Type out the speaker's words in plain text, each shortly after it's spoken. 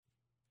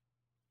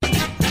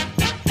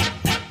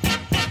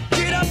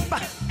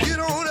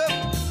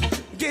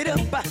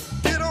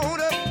Get on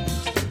up.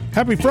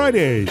 Happy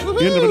Friday. Woo-hoo!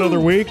 End of another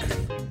week.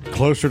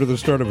 Closer to the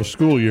start of a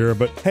school year.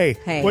 But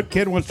hey, what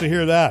kid wants to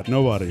hear that?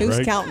 Nobody, Who's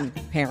right? counting?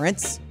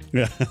 Parents.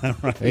 Yeah,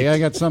 right. Hey, I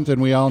got something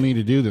we all need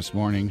to do this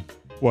morning.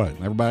 What?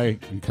 Everybody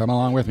come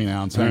along with me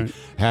now and sing, right.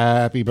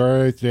 Happy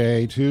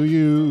birthday to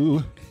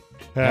you.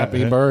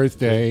 Happy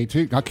birthday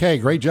to... Okay,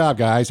 great job,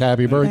 guys.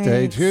 Happy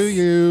birthday Thanks. to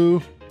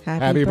you.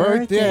 Happy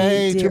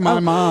birthday to my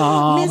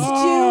mom. Miss Judy.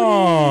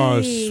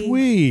 Oh,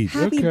 sweet.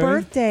 Happy Okay.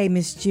 birthday,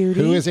 Miss Judy.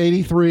 Who is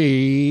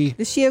 83.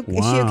 Is she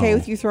Wow. okay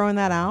with you throwing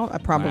that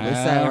out? Probably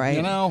so,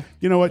 right?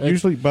 You know what?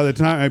 Usually, by the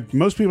time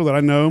most people that I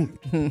know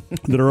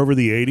that are over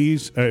the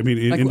 80s, I mean,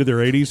 into their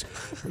 80s,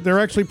 they're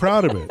actually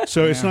proud of it.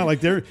 So it's not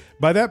like they're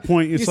by that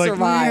point. It's You like,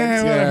 survived.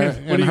 yeah, Yeah, what are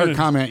and you her gonna-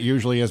 comment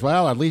usually is,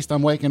 well, at least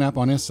I'm waking up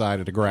on this side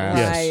of the grass.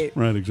 Yes,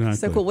 right, exactly.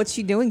 So cool. What's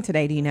she doing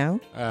today? Do you know?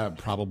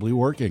 Probably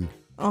working.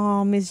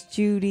 Oh, Miss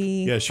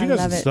Judy. Yeah, she I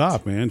doesn't love it.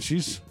 stop, man.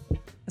 She's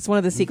It's one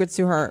of the secrets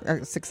to her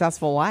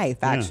successful life,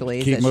 actually.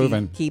 is Keep that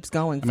moving. She keeps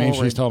going I mean,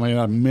 forward. she's told me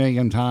that a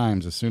million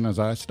times. As soon as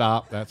I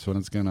stop, that's when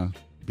it's going to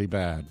be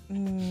bad.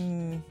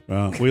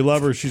 we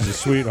love her. She's a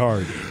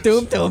sweetheart.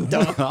 Dum, dum,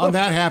 dum. On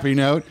that happy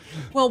note,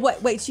 Well,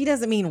 wait. She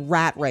doesn't mean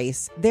rat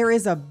race.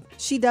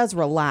 She does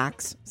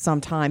relax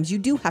sometimes. You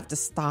do have to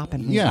stop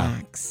and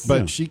relax.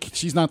 but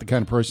she's not the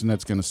kind of person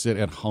that's going to sit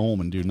at home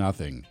and do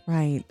nothing.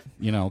 Right.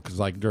 You know, because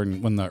like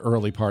when the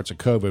early parts of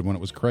COVID, when it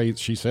was crazy,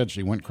 she said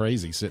she went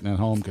crazy sitting at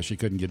home because she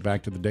couldn't get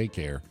back to the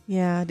daycare.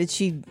 Yeah. Did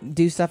she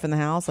do stuff in the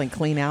house, like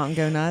clean out and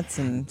go nuts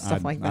and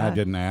stuff like that? I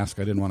didn't ask.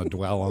 I didn't want to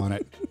dwell on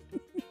it.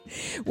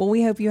 Well,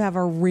 we hope you have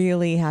a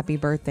really happy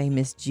birthday,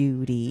 Miss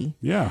Judy.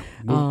 Yeah,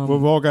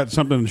 we've all got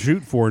something to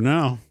shoot for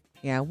now.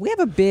 Yeah, we have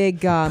a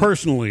big.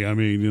 Personally, I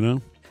mean, you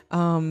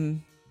know.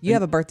 You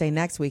have a birthday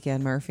next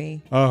weekend,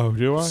 Murphy. Oh,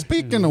 do I?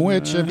 Speaking of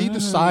which, have you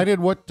decided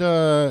what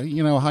how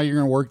you're going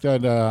to work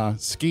that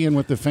skiing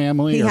with the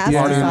family He or has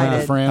partying with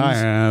decided. the friends? I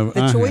have.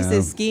 The I choice have.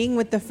 is skiing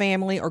with the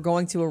family or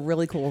going to a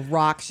really cool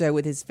rock show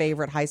with his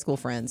favorite high school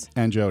friends.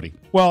 And Jody.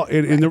 Well,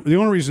 and the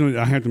only reason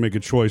I have to make a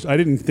choice, I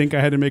didn't think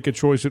I had to make a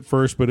choice at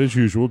first, but as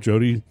usual,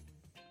 Jody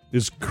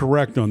is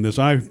correct on this.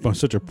 I'm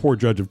such a poor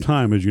judge of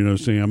time, as you know,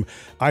 Sam.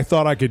 I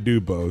thought I could do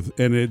both,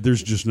 and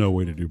there's just no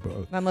way to do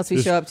both. Unless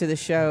we show up to the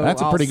show.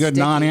 That's a all pretty good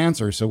sticky.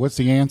 non-answer. So what's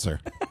the answer?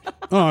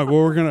 All right,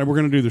 well, we're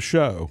gonna do the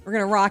show. We're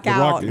going to rock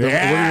out.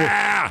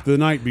 The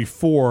night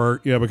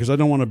before, because I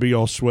don't want to be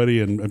all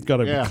sweaty, and I've got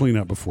to clean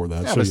up before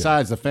that. Yeah, So,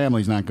 besides, the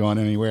family's not going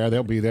anywhere.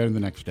 They'll be there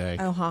the next day.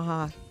 Oh,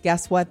 haha.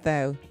 Guess what,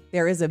 though?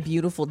 There is a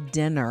beautiful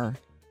dinner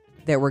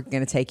that we're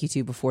going to take you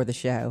to before the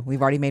show.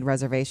 We've already made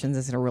reservations.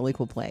 It's in a really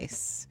cool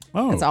place.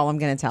 Oh. That's all I'm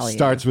going to tell you.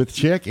 Starts with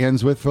chick,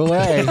 ends with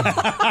filet.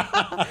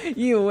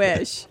 You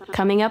wish.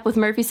 Coming up with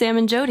Murphy, Sam,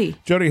 and Jody.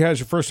 Jody has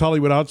your first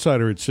Hollywood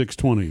Outsider at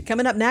 6:20.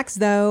 Coming up next,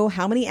 though,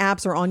 how many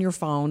apps are on your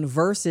phone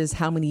versus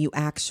how many you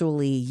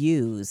actually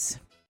use?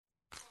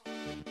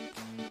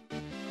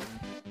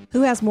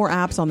 Who has more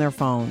apps on their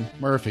phone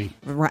Murphy.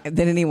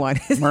 than anyone?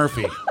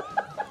 Murphy.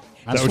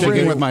 I'm That was sticking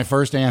true. with my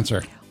first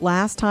answer.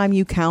 Last time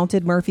you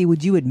counted, Murphy,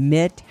 would you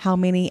admit how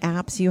many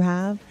apps you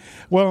have?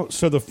 Well,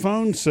 so the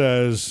phone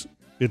says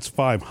it's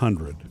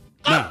 500.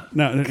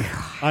 No,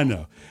 I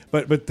know.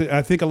 But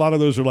I think a lot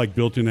of those are like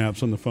built-in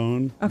apps on the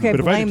phone. Okay,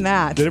 but if blame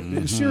that.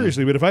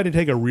 Seriously, but if I had to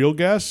take a real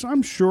guess,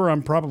 I'm sure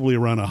I'm probably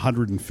around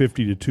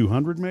 150 to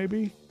 200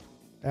 maybe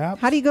apps.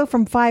 How do you go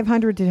from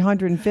 500 to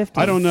 150?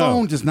 I don't know.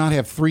 Phone does not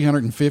have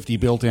 350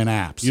 built-in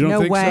apps. You don't No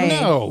think way.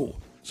 so? No.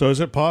 So is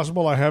it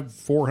possible I have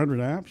 400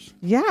 apps?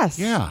 Yes.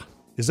 Yeah.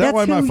 Is that That's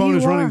why my who phone you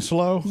is running are.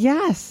 slow?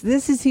 Yes,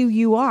 this is who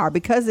you are.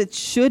 Because it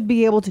should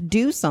be able to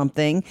do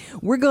something,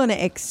 we're going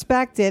to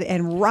expect it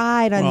and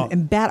ride on, Well-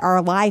 and bet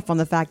our life on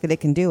the fact that it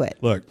can do it.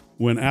 Look,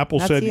 when Apple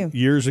That's said you.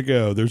 years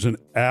ago there's an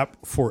app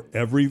for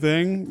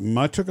everything,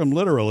 I took them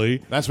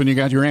literally. That's when you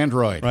got your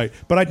Android. Right.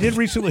 But I did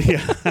recently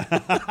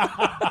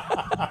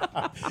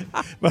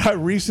but I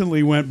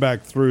recently went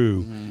back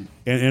through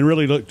and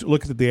really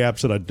looked at the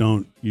apps that I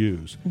don't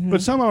use.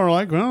 But some of them are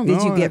like, well, no.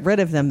 Did you get rid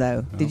of them,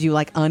 though? Did you,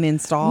 like,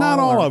 uninstall? Not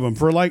all or- of them.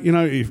 For like, and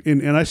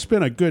I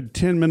spent a good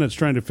 10 minutes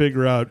trying to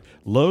figure out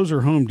Lowe's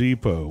or Home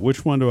Depot.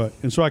 Which one do I?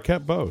 And so I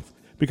kept both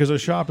because I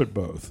shop at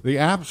both. The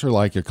apps are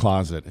like your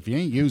closet. If you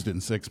ain't used it in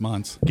 6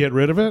 months, Get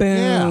rid of it?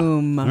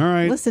 Boom. All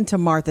right. Listen to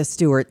Martha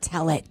Stewart.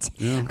 Tell it.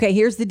 Okay,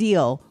 here's the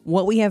deal.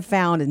 What we have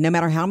found is no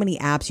matter how many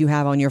apps you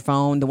have on your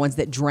phone, the ones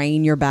that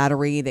drain your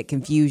battery, that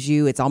confuse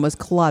you, it's almost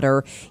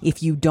clutter.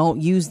 If you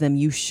don't use them,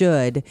 you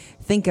should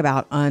think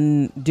about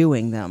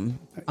undoing them,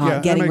 Yeah,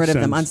 that getting makes rid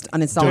of them, sense.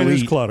 uninstalling It is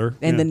them. clutter.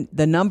 And yeah.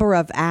 the number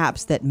of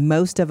apps that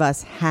most of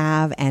us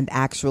have and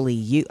actually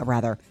use,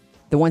 rather,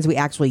 the ones we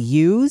actually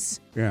use.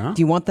 Yeah.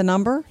 Do you want the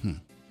number?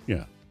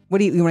 Yeah. What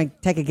do you want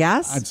to take a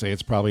guess? I'd say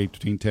it's probably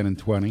between 10 and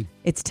 20.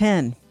 It's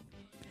 10.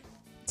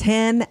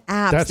 10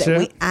 apps That's that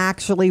we it?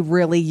 actually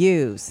really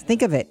use.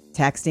 Think of it.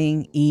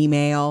 Texting,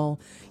 email,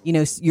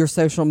 your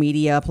social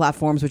media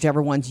platforms,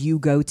 whichever ones you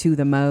go to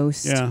the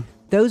most. Yeah.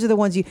 Those are the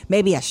ones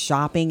maybe a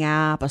shopping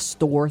app, a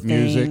store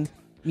thing. Music.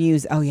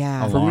 Music. Oh,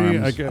 yeah. A For me,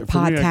 Alarms. for me,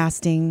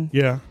 Podcasting.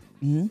 yeah.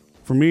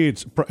 For me,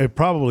 it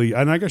probably,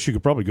 and I guess you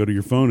could probably go to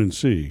your phone and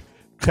see.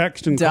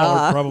 Text and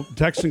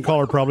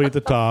caller probably at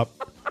the top.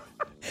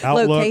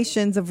 Outlook,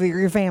 locations of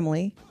your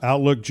family.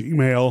 Outlook,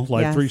 Gmail,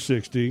 Life Yes.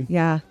 360.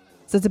 Yeah.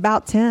 So it's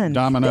about 10.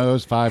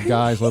 Domino's, Five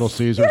Guys, Little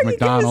Caesars, There you go,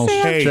 McDonald's,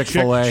 Sam. Hey,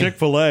 Chick-fil-A.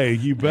 Chick-fil-A,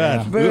 you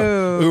bet. Yeah.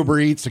 Boo. Uber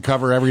Eats to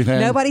cover everything.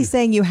 Nobody's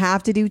saying you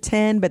have to do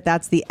 10, but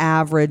that's the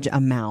average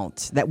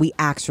amount that we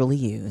actually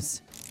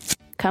use.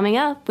 Coming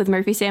up with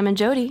Murphy, Sam, and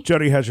Jody.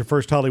 Jody has your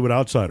first Hollywood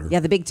Outsider. Yeah,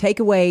 the big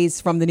takeaways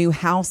from the new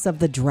House of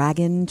the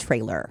Dragon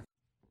trailer.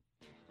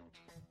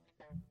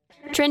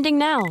 Trending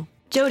now,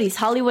 Jody's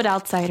Hollywood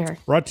Outsider.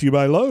 Brought to you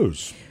by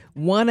Lowe's.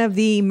 One of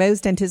the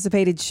most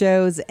anticipated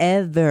shows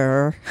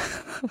ever,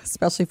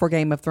 especially for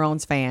Game of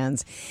Thrones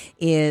fans,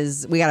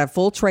 is we got a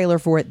full trailer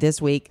for it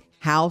this week.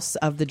 House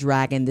of the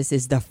Dragon. This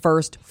is the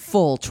first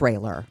full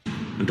trailer.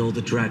 And all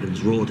the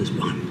dragons roared as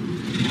one.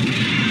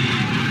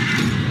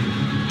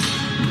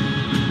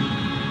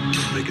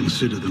 I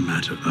consider the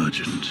matter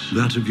urgent.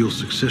 That of your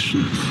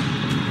succession.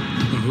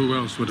 Who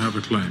else would have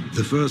a claim?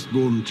 The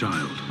firstborn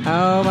child.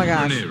 Oh my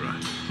gosh.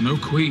 Rhaenyra. No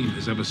queen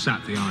has ever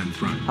sat the Iron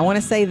Throne. I want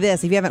to say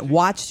this. If you haven't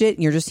watched it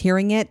and you're just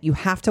hearing it, you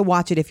have to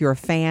watch it if you're a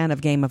fan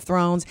of Game of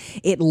Thrones.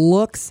 It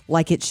looks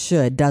like it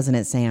should, doesn't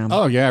it, Sam?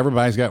 Oh, yeah,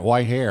 everybody's got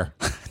white hair.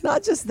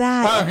 Not just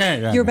that.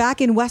 Okay, yeah. You're back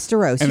in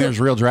Westeros. And there's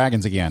real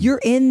dragons again. You're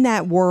in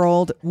that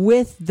world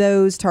with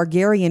those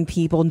Targaryen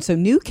people. And so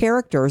new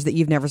characters that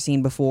you've never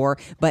seen before,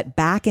 but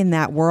back in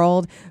that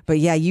world. But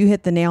yeah, you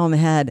hit the nail on the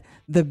head.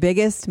 The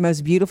biggest,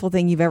 most beautiful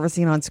thing you've ever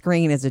seen on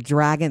screen is a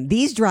dragon.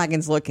 These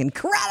dragons look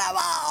incredible.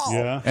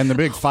 Yeah. And the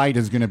big fight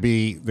is going to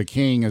be the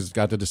king has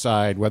got to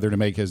decide whether to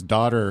make his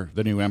daughter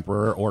the new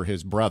emperor or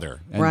his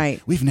brother. And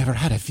Right. We've never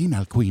had a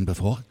female queen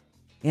before.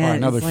 Yeah, or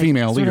another it's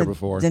female sort leader of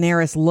before.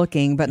 Daenerys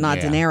looking, but not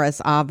Yeah. Daenerys,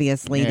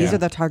 obviously. These Yeah. are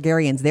the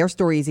Targaryens. Their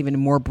story is even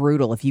more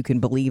brutal, if you can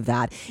believe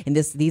that. And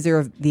these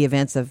are the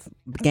events of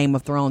Game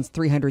of Thrones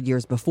 300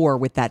 years before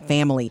with that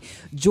family.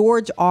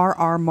 George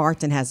R.R.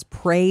 Martin has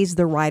praised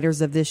the writers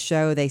of this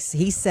show.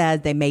 He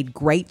said they made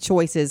great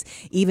choices,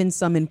 even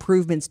some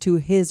improvements to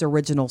his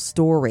original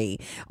story.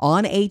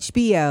 On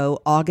HBO,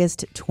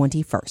 August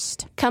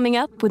 21st. Coming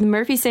up with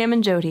Murphy, Sam,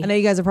 and Jody. I know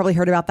you guys have probably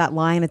heard about that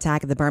lion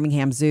attack at the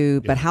Birmingham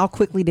Zoo, but how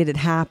quickly did it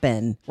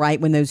happen, right?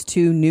 When those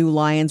two new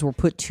lions were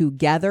put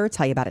together?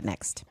 Tell you about it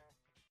next.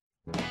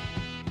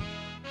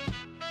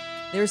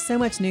 There's so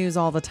much news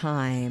all the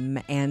time,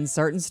 and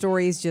certain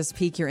stories just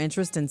pique your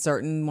interest and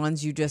certain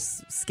ones you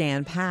just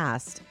scan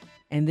past.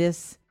 And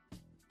this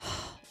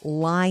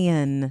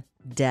lion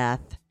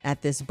death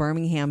at this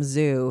Birmingham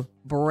Zoo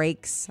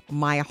breaks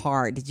my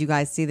heart. Did you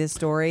guys see this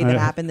story that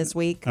happened this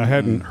week? I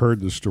hadn't heard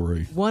the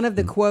story. One of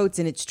the quotes,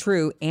 and it's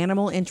true,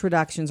 animal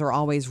introductions are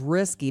always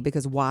risky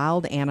because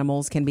wild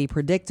animals can be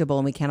predictable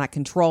and we cannot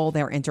control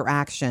their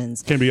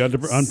interactions. Can be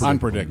unpredictable.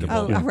 Unpredictable.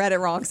 Oh, I read it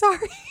wrong.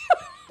 Sorry.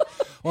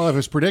 Well, if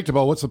it's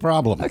predictable, what's the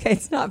problem? Okay,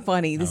 it's not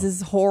funny. This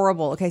is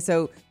horrible. Okay,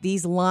 so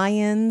these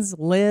lions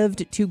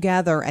lived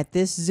together at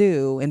this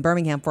zoo in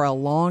Birmingham for a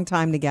long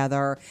time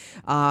together.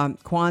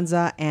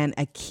 Kwanzaa and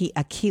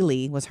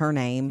Akili was her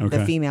name, the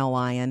Okay. female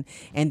lion.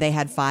 And they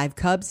had 5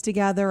 cubs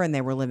together and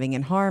they were living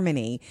in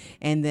harmony.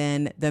 And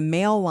then the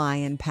male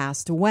lion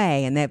passed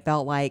away and they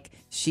felt like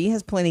she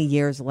has plenty of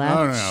years left.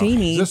 I don't know. She Is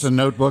needs... this a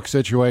Notebook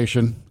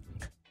situation?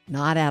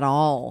 Not at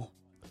all.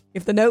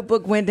 If the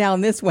Notebook went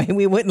down this way,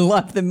 we wouldn't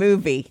love the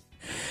movie.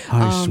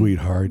 Hi,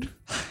 sweetheart.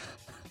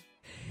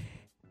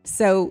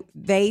 So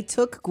they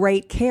took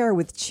great care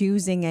with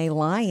choosing a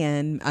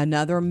lion,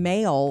 another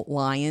male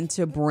lion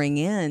to bring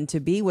in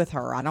to be with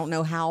her. I don't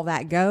know how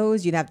that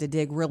goes. You'd have to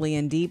dig really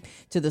in deep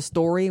to the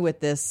story with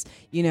this,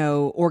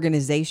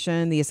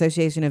 organization, the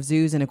Association of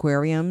Zoos and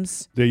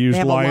Aquariums. They use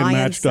have a lion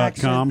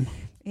lionmatch.com.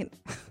 section.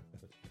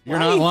 You're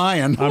not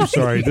lying. I'm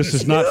sorry. This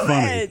is not do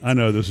funny. it? I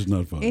know this is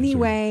not funny.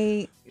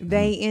 Anyway,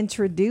 they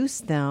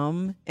introduced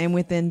them, and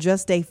within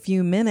just a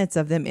few minutes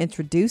of them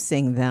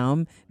introducing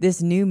them,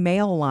 this new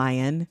male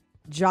lion,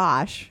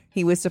 Josh,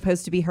 he was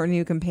supposed to be her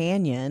new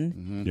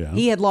companion. Yeah.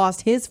 He had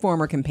lost his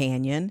former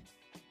companion.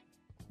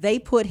 They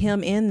put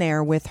him in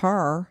there with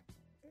her,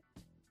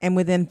 and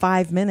within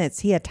 5 minutes,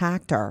 he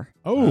attacked her,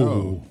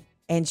 Oh.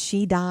 and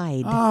she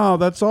died. Oh,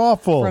 that's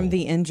awful. From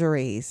the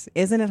injuries.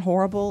 Isn't it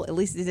horrible? At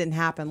least it didn't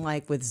happen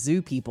like with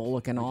zoo people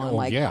looking on, Oh,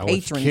 like yeah, with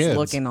patrons kids.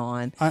 looking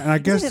on. I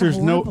guess Isn't it there's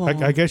no.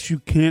 horrible? I guess you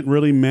can't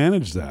really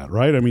manage that,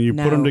 right? I mean, you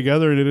put them No.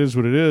 together, and it is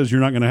what it is.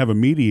 You're not going to have a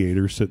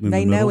mediator sitting in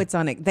They the middle. know it's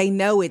on it. They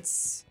know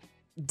it's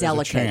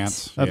delicate.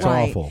 chance. That's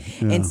Right. awful.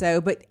 Yeah. And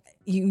so, but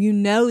you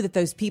know that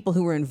those people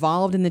who were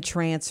involved in the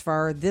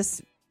transfer,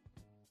 this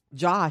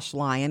Josh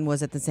Lyon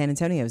was at the San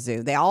Antonio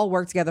Zoo. They all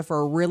worked together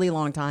for a really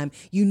long time.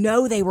 You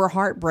know they were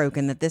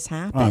heartbroken that this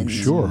happened. I'm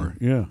sure.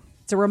 Yeah.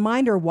 It's a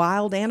reminder: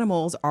 wild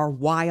animals are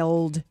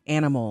wild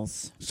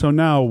animals. So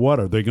now, what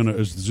are they going to?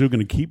 Is the zoo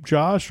going to keep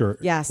Josh, or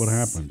Yes. what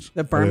happens?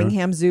 The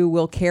Birmingham Zoo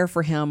will care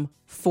for him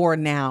for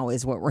now,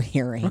 is what we're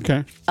hearing.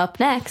 Okay. Up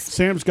next,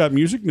 Sam's got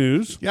music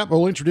news. Yep,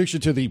 we'll introduce you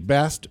to the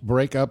best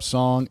breakup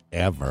song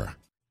ever.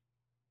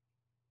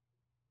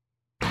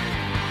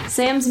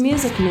 Sam's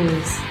Music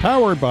News.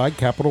 Powered by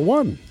Capital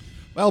One.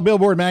 Well,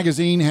 Billboard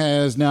magazine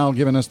has now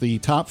given us the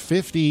top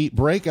 50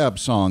 breakup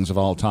songs of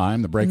all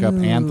time, the breakup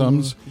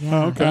anthems.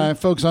 Yeah. Okay.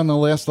 Folks on the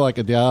list like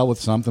Adele with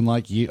Someone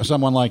Like You,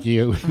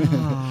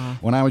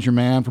 When I Was Your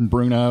Man from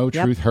Bruno,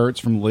 Yep. Truth Hurts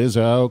from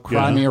Lizzo,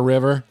 Cry Yeah. Me a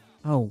River.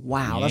 Oh,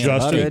 wow. That's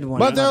Justin. a good one.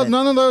 But I love it.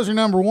 none of those are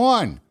number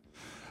one.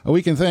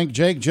 We can thank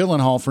Jake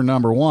Gyllenhaal for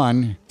number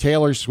one,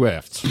 Taylor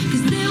Swift.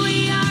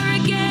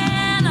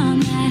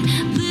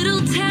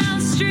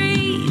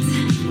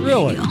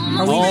 Really?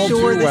 Are we All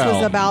sure too this well.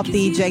 was about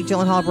the Jake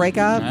Gyllenhaal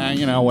breakup?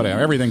 Whatever.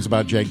 Everything's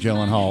about Jake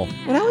Gyllenhaal.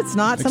 Well, no, it's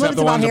not. Some Except of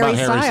the it's about ones Harry, about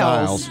Harry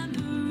Styles. Styles.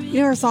 You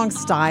know her song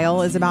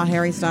 "Style" is about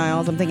Harry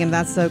Styles. I'm thinking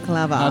that's so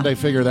clever. How'd they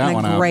figure that And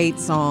one a out? great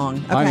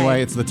song. Okay.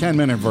 Anyway, it's the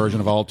 10-minute version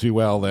of All Too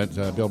Well that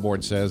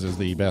Billboard says is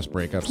the best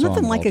breakup song.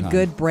 Nothing of like all a time.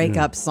 good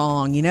breakup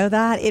song. You know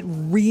that? It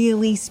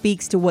really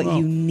speaks to what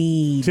you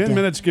need. 10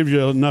 minutes gives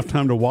you enough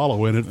time to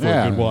wallow in it for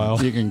a good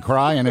while. You can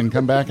cry and then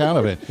come back out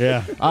of it.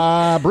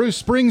 Yeah.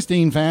 Bruce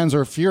Springsteen fans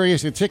are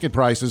furious at ticket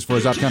prices for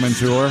his upcoming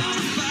tour.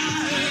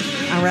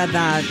 I read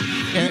that.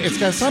 And it's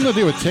got something to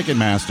do with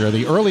Ticketmaster.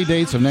 The early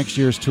dates of next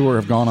year's tour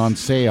have gone on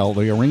sale,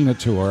 the arena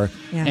tour.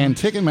 Yeah. And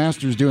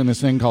Ticketmaster's doing this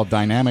thing called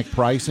dynamic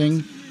pricing,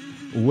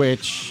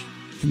 which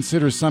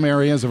considers some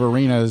areas of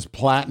arenas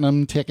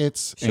platinum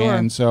tickets. Sure.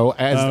 And so Oh,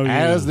 yeah.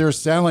 as they're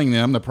selling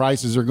them, the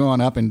prices are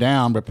going up and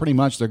down, but pretty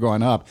much they're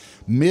going up.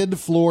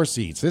 Mid-floor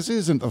seats. This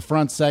isn't the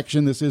front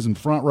section. This isn't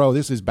front row.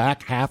 This is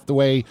back half the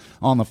way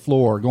on the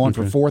floor, going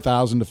for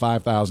 $4,000 to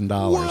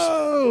 $5,000.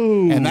 Oh.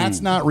 And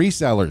that's not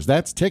resellers.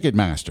 That's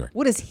Ticketmaster.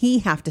 What does he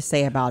have to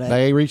say about it?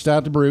 They reached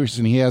out to Bruce,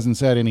 and he hasn't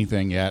said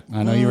anything yet.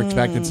 I know you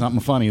expected something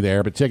funny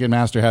there, but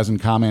Ticketmaster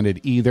hasn't commented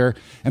either.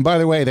 And by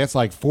the way, that's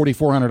like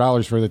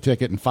 $4,400 for the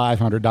ticket and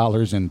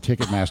 $500 in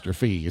Ticketmaster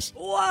fees.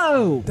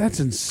 Whoa.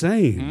 That's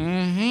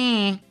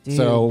insane. Dude,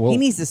 So we'll he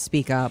needs to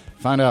speak up.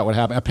 find out what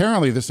happened.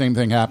 Apparently, the same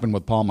thing happened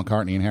with Paul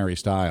McCartney and Harry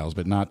Styles,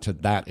 but not to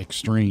that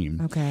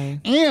extreme. Okay.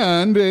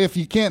 And if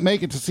you can't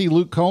make it to see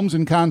Luke Combs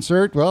in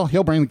concert, well,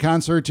 he'll bring the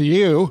concert to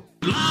you.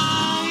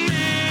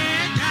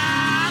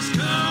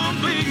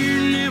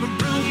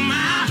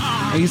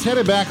 He's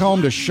headed back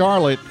home to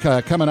Charlotte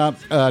coming up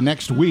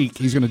next week.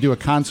 He's going to do a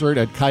concert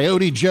at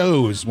Coyote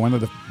Joe's, one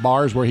of the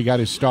bars where he got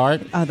his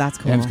start. Oh, that's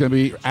cool. And it's going to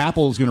be,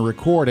 Apple's going to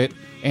record it.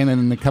 And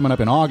then coming up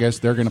in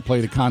August, they're going to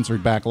play the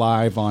concert back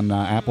live on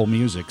Apple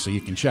Music, so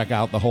you can check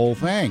out the whole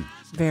thing.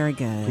 Very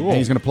good. And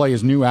he's going to play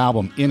his new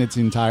album in its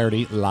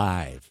entirety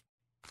live.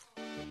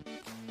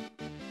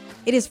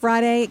 It is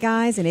Friday,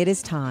 guys, and it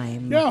is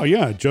time.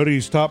 Yeah.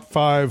 Jody's top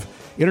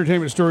 5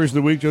 entertainment stories of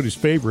the week. Jody's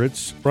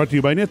favorites. Brought to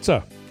you by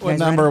NHTSA. What guys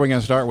number ready? are we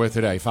going to start with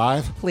today?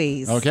 5?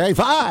 Please. Okay,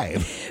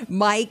 5.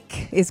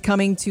 Mike is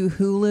coming to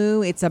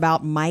Hulu. It's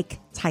about Mike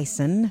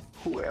Tyson.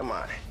 Who am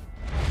I?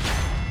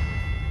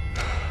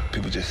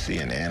 People just see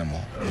an animal.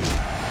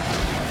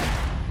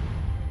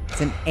 It's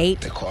an They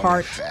call me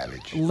 8-part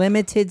savage.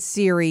 limited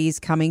series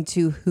coming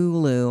to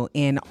Hulu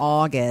in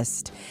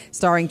August,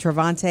 starring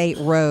Trevante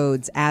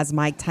Rhodes as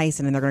Mike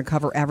Tyson, and they're going to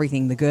cover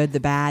everything: the good, the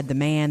bad, the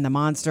man, the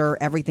monster,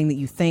 everything that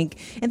you think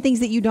and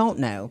things that you don't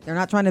know. They're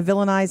not trying to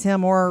villainize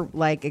him or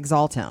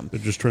exalt him. They're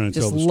just trying to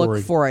tell Just the look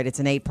story. for it. It's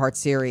an 8-part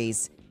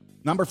series.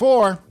 Number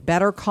 4.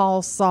 Better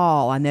Call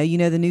Saul. I know you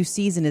know the new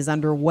season is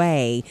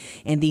underway,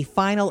 and the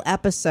final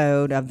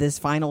episode of this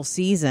final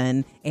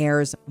season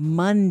airs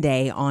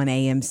Monday on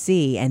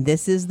AMC. And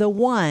this is the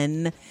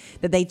one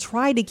that they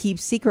tried to keep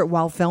secret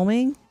while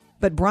filming,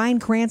 but Bryan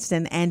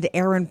Cranston and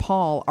Aaron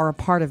Paul are a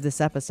part of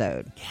this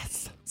episode.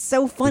 Yes.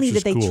 So funny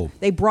Which that is cool.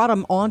 they brought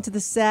them onto the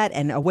set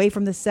and away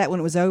from the set when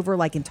it was over,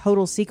 like in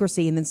total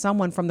secrecy, and then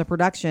someone from the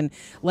production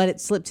let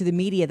it slip to the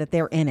media that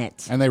they're in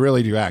it. And they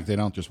really do act. They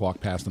don't just walk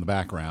past in the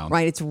background.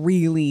 Right, it's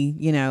really,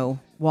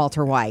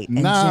 Walter White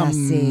and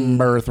Jesse.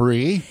 Number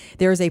 3.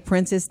 There's a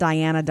Princess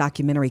Diana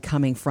documentary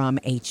coming from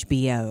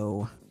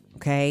HBO.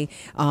 Okay,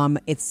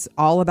 it's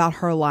all about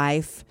her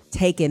life,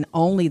 taken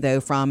only though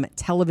from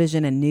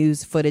television and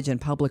news footage and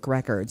public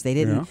records. They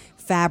didn't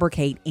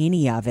fabricate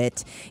any of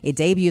it. It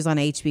debuts on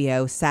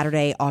HBO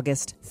Saturday,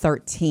 August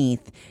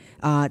 13th,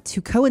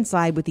 to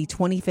coincide with the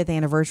 25th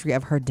anniversary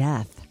of her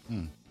death.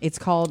 It's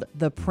called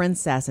The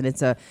Princess, and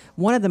it's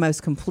one of the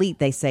most complete,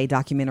 they say,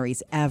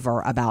 documentaries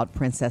ever about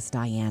Princess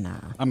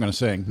Diana. I'm going to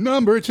sing.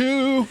 Number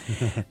 2.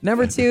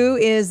 Number 2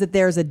 is that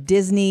there's a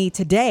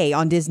today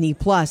on Disney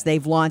Plus,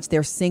 they've launched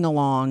their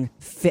sing-along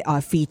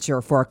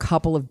feature for a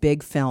couple of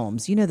big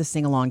films. You know the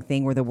sing-along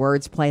thing where the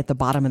words play at the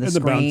bottom of the And the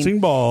screen. bouncing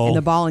ball. And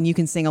the ball, and you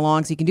can sing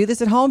along. So you can do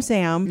this at home,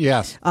 Sam.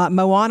 Yes.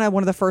 Moana,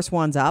 one of the first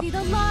ones up.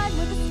 The line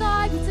with the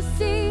side with the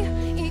sea,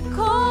 it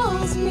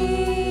calls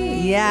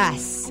me.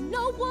 Yes.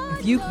 No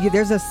one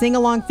There's a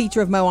sing-along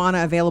feature of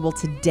Moana available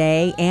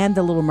today, and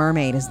The Little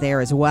Mermaid is there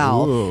as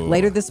well. Ooh.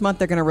 Later this month,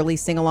 they're going to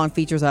release sing-along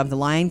features of The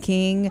Lion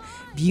King,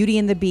 Beauty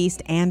and the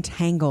Beast, and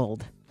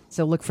Tangled.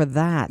 So look for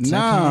that. Okay?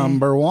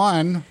 Number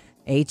 1.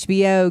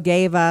 HBO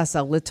gave us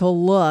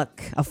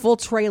a full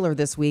trailer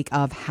this week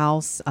of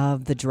House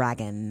of the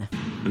Dragon.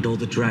 And all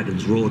the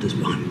dragons roared as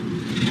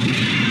one.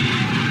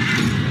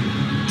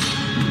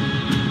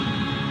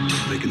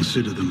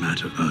 consider the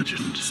matter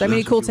urgent. So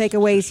many cool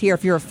takeaways here.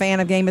 If you're a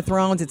fan of Game of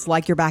Thrones, it's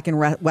like you're back in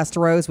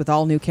Westeros with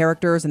all new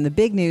characters. And the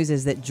big news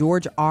is that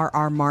George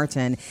R.R.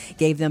 Martin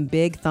gave them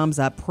big thumbs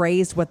up,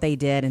 praised what they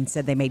did, and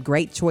said they made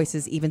great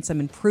choices, even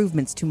some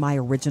improvements to my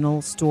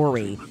original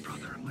story.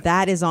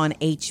 That is on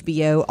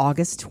HBO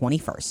August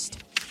 21st.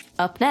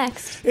 Up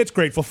next, It's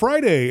Grateful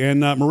Friday.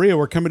 And Maria,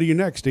 we're coming to you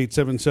next.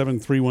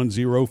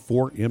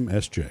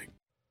 877-310-4MSJ.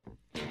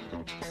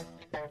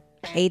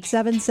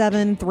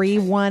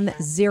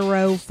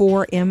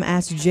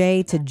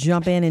 877-310-4MSJ to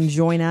jump in and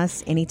join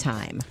us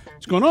anytime.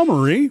 What's going on,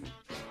 Marie?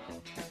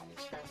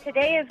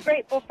 Today is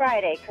Grateful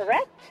Friday,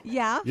 correct?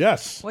 Yeah?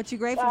 Yes. What you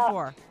grateful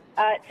for?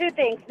 Two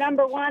things.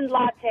 Number one,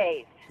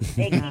 lattes.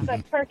 They keep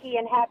us perky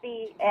and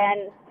happy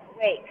and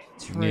awake.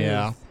 Truth.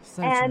 Yeah.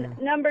 So And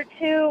true. number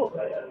two,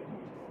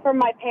 for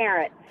my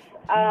parents.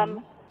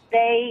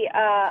 They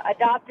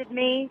adopted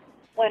me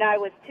when I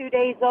was 2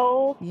 days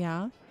old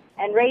Yeah.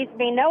 and raised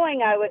me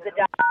knowing I was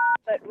adopted,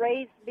 but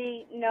raised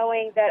me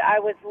knowing that I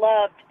was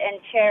loved and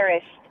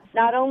cherished,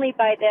 not only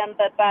by them,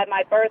 but by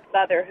my birth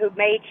mother, who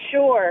made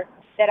sure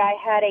that I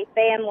had a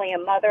family, a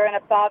mother and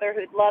a father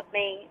who'd loved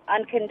me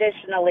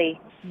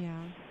unconditionally Yeah.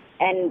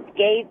 and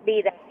gave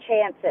me that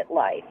chance at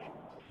life.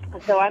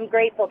 So I'm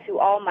grateful to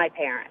all my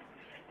parents.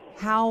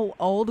 How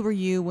old were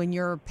you when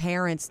your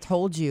parents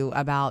told you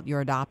about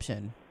your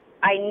adoption?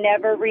 I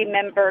never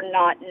remember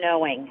not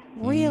knowing.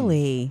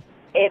 Really?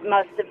 It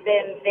must have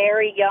been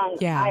very young.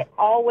 Yeah. I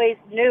always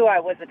knew I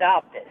was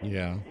adopted.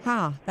 Yeah.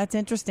 Huh. That's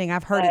interesting.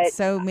 I've heard it But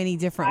so many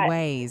different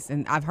ways.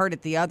 And I've heard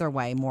it the other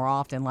way more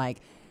often, like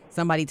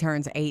somebody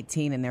turns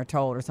 18 and they're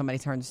told, or somebody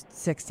turns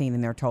 16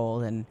 and they're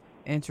told. And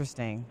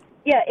interesting.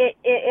 Yeah,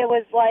 it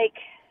was like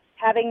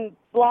having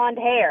blonde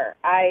hair.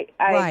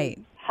 Right.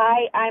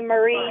 Hi, I'm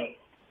Marie.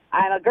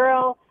 I'm a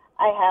girl.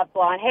 I have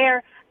blonde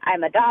hair.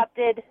 I'm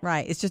adopted.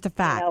 Right. It's just a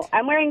fact.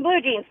 I'm wearing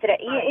blue jeans today.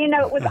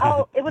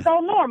 It was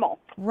all normal.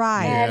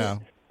 Right. Yeah.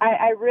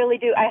 I really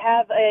do. I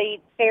have a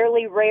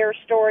fairly rare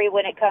story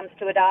when it comes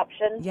to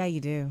adoption. Yeah,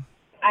 you do.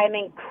 I'm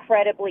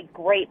incredibly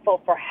grateful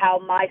for how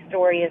my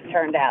story has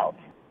turned out.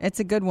 It's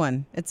a good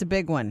one. It's a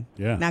big one.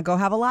 Yeah. Now go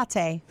have a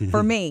latte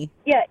for me.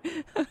 Yeah,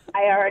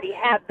 I already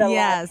have the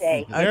Yes.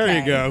 latte. There Okay.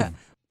 you go.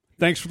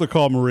 Thanks for the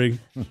call, Marie.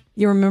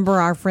 You remember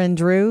our friend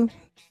Drew,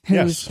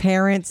 whose Yes.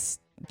 parents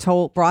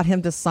brought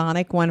him to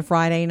Sonic one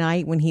Friday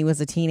night when he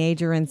was a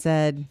teenager and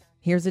said,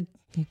 "Here's a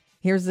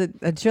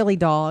chili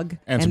dog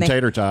And some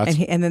tater tots.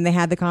 and then they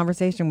had the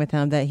conversation with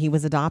him that he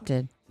was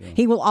adopted.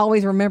 He will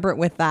always remember it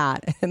with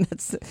that, and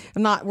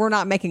we're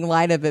not making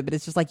light of it, but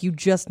it's just like you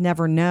just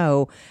never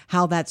know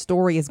how that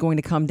story is going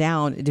to come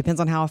down. It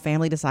depends on how a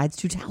family decides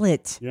to tell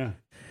it. Yeah.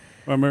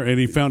 I remember, and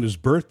he found his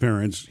birth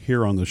parents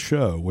here on the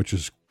show, which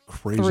is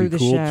crazy Through the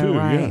cool show, too.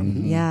 right? Yeah.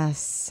 Mm-hmm.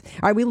 Yes.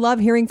 All right, we love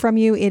hearing from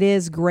you. It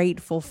is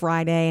Grateful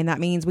Friday, and that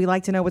means we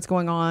like to know what's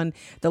going on,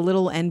 the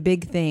little and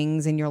big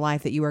things in your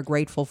life that you are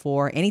grateful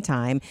for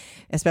anytime,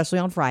 especially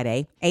on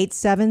Friday.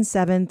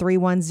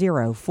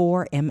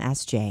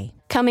 877-310-4MSJ.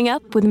 coming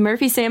up with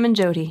Murphy, Sam, and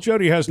Jody.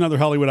 Jody has another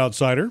Hollywood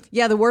Outsider.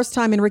 Yeah, the worst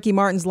time in Ricky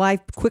Martin's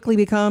life quickly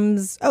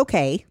becomes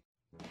okay.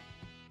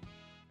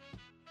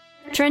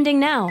 Trending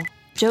now,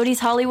 Jody's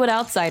Hollywood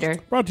Outsider.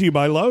 Brought to you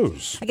by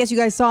Lowe's. I guess you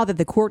guys saw that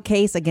the court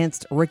case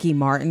against Ricky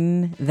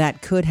Martin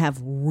that could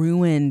have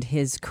ruined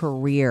his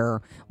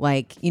career,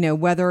 like,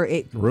 whether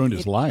it Ruined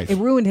his life. It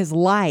ruined his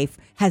life,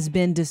 has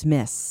been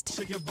dismissed.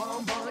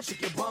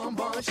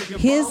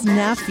 His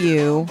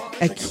nephew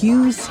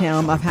accused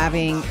him of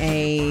having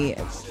an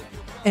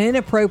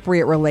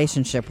inappropriate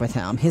relationship with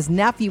him. His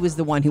nephew was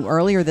the one who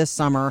earlier this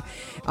summer,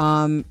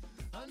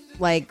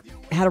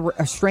 had a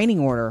restraining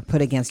order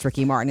put against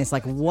Ricky Martin. It's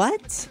like,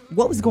 what?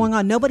 What was going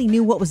on? Nobody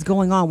knew what was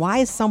going on. Why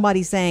is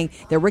somebody saying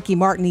that Ricky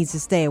Martin needs to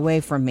stay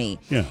away from me?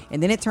 Yeah.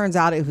 And then it turns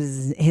out it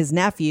was his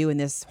nephew and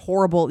these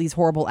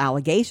horrible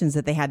allegations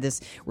that they had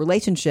this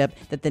relationship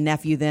that the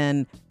nephew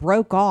then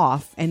broke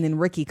off and then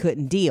Ricky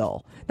couldn't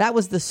deal. That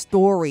was the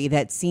story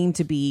that seemed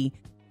to be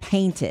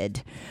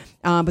painted.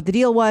 But the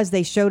deal was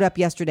they showed up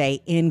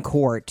yesterday in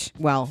court,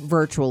 well,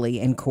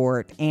 virtually in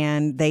court,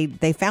 and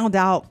they found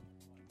out.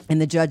 And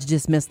the judge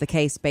dismissed the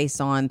case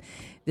based on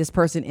this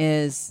person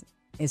is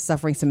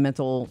suffering some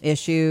mental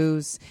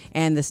issues.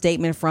 And the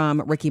statement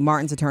from Ricky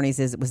Martin's attorneys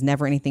is it was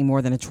never anything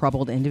more than a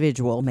troubled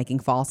individual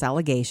making false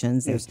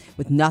allegations. There's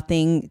with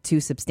nothing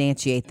to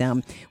substantiate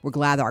them. We're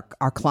glad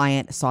our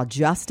client saw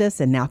justice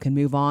and now can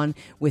move on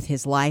with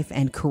his life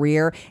and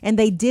career. And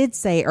they did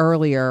say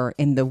earlier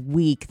in the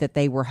week that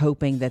they were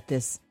hoping that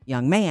this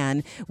young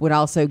man would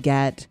also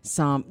get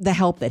the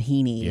help that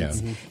he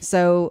needs. Yeah. Mm-hmm.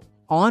 So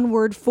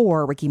onward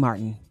for Ricky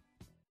Martin.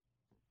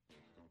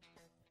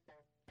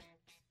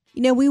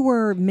 We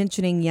were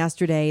mentioning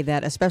yesterday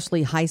that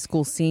especially high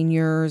school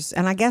seniors,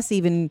 and I guess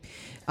even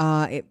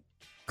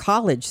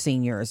college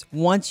seniors,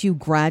 once you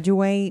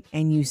graduate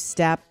and you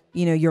step,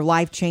 your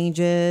life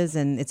changes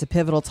and it's a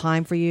pivotal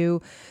time for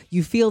you,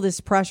 you feel this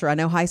pressure. I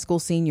know high school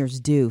seniors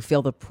do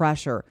feel the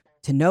pressure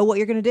to know what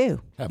you're going to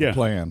do. Have a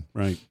plan.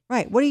 Right.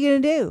 Right. What are you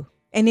going to do?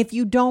 And if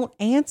you don't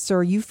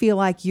answer, you feel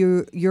like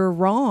you're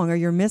wrong or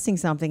you're missing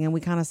something. And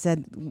we kind of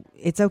said,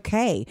 it's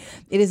okay.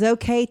 It is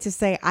okay to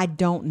say, I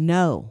don't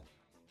know,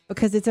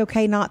 because it's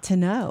okay not to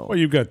know. Well,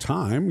 you've got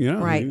time, yeah.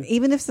 Right.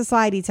 Even if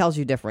society tells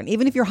you different,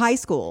 even if you're high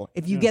school,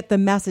 if you get the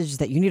message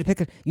that you need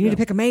to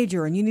pick a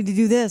major and you need to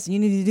do this and you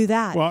need to do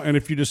that. Well, and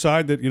if you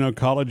decide that,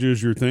 college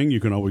is your thing, you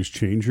can always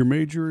change your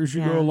major as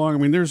you go along. I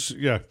mean,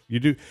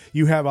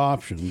 you have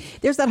options.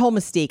 There's that whole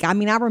mystique. I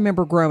mean, I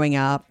remember growing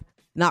up,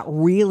 not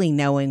really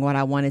knowing what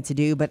I wanted to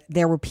do, but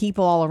there were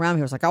people all around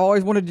me who was like, I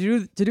always wanted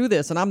to do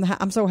this, and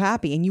I'm so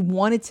happy. And you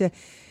wanted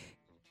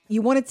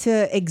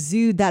to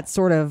exude that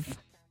sort of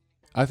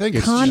I think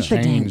it's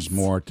confidence. changed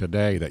more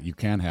today that you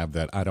can have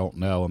that. I don't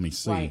know. Let me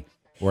see. Right.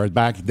 Whereas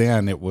back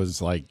then it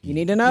was like you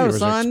need to know, it was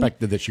son.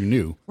 expected that you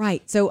knew.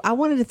 Right. So I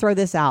wanted to throw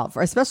this out,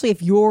 especially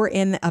if you're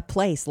in a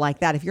place like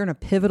that, if you're in a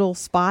pivotal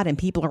spot and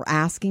people are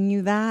asking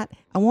you that,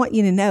 I want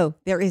you to know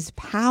there is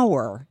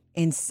power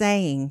in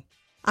saying,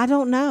 I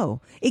don't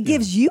know. It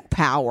gives you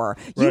power.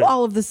 Right. You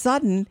all of a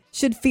sudden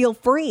should feel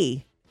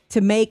free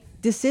to make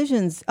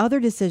other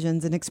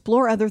decisions, and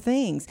explore other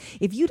things.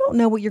 If you don't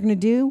know what you're going to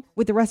do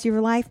with the rest of your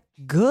life,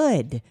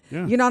 good.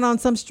 Yeah. You're not on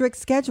some strict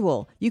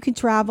schedule. You can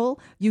travel.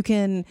 You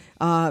can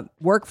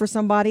work for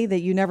somebody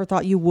that you never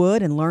thought you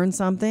would and learn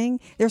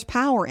something. There's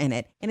power in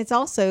it. And it's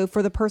also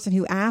for the person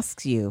who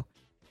asks you,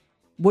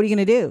 what are you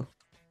going to do?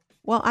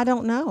 Well, I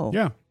don't know.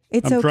 Yeah.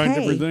 I'm trying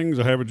different things.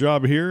 I have a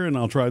job here, and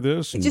I'll try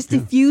this. It just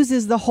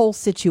diffuses the whole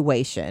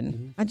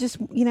situation. I just,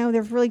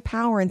 there's really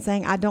power in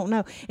saying, I don't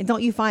know. And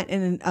don't you find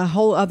in a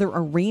whole other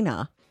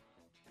arena,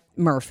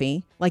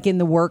 Murphy, like in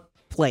the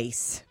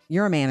workplace,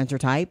 you're a manager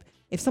type.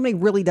 If somebody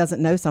really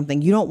doesn't know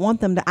something, you don't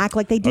want them to act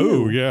like they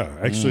do. Oh, yeah.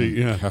 Actually,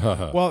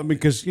 yeah. Well,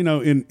 because,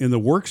 in the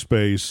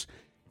workspace,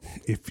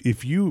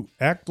 if you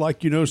act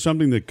like you know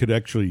something that could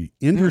actually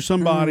injure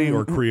somebody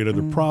or create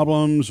other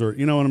problems, or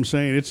you know what I'm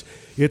saying,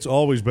 it's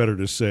always better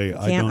to say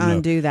I don't know. Can't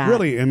undo that.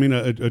 Really, I mean,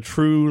 a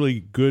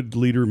truly good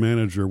leader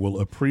manager will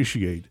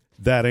appreciate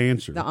that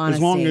answer, as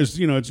long as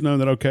it's known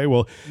that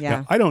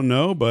I don't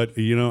know, but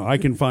I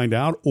can find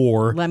out,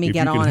 or let me if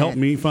get you on can help it.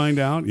 me find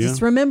out. Yeah.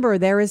 Just remember,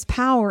 there is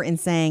power in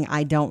saying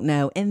I don't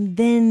know, and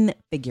then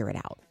figure it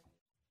out.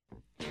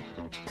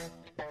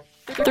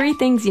 3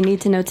 things you need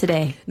to know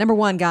today. Number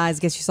 1, guys,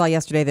 guess you saw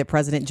yesterday that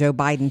President Joe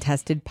Biden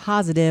tested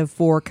positive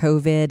for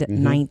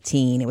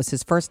COVID-19. It was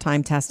his first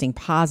time testing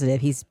positive.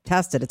 He's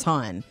tested a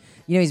ton.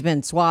 He's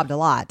been swabbed a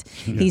lot.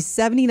 Yeah. He's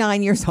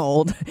 79 years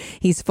old.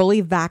 He's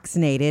fully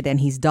vaccinated, and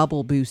he's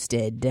double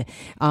boosted.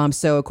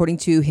 So according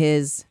to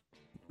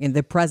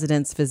the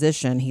president's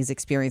physician, he's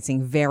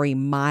experiencing very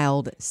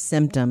mild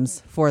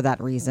symptoms for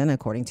that reason,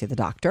 according to the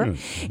doctor.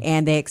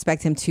 And they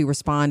expect him to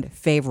respond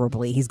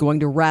favorably. He's going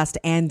to rest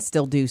and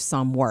still do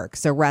some work.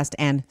 So rest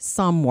and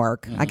some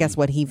work. I guess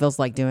what he feels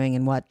like doing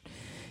and what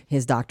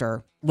his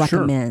doctor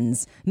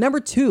recommends. Sure. Number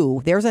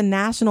 2, there's a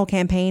national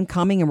campaign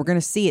coming, and we're going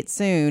to see it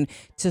soon,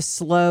 to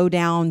slow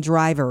down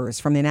drivers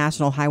from the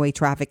National Highway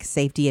Traffic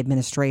Safety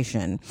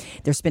Administration.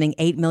 They're spending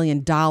 $8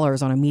 million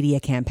on a media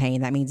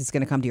campaign. That means it's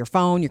going to come to your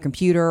phone, your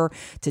computer,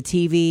 to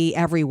TV,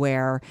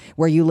 everywhere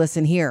where you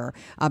listen here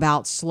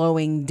about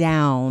slowing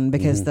down,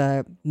 because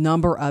the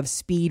number of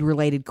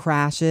speed-related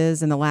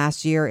crashes in the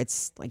last year,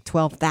 it's like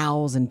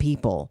 12,000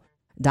 people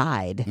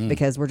died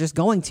because we're just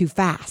going too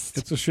fast.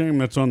 It's a shame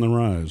that's on the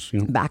rise.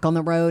 Back on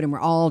the road, and we're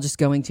all just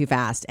going too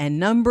fast. And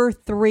number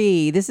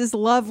 3, this is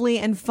lovely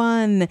and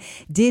fun.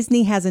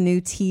 Disney has a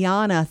new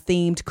Tiana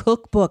themed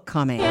cookbook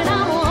coming from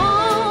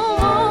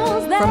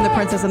The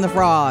Princess and the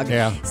Frog.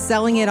 Yeah.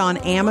 Selling it on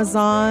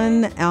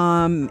Amazon.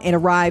 It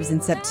arrives in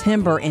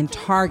September in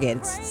Target.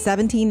 It's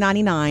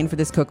 $17.99 for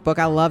this cookbook.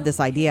 I love this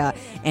idea.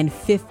 And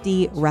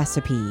 50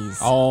 recipes.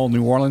 All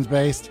New Orleans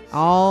based?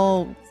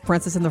 All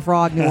Princess and the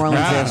Frog, New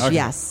Orleans-ish. Okay.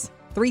 Yes.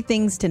 3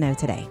 things to know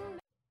today.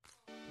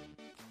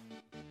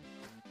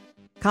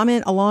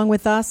 Comment along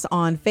with us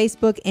on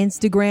Facebook,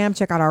 Instagram.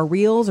 Check out our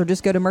reels, or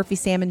just go to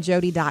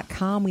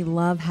murphysamandjody.com. We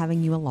love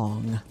having you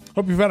along.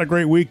 Hope you've had a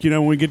great week.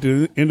 When we get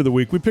to the end of the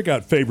week, we pick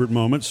out favorite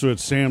moments, so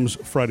it's Sam's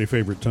Friday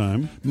favorite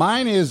time.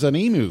 Mine is an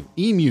emu.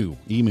 Emu. I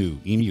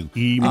think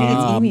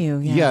it's emu,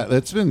 yeah.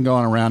 It's been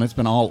going around. It's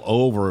been all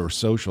over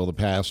social the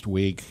past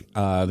week.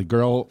 The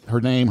girl, her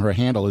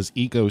handle is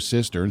Eco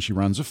Sister, and she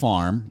runs a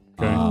farm.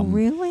 Okay. Oh,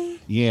 really?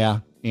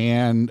 Yeah,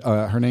 and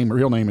her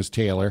real name is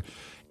Taylor.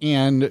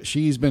 And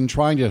she's been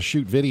trying to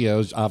shoot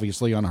videos,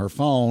 obviously, on her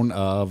phone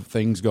of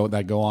things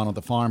that go on at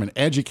the farm and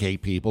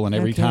educate people. And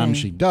every time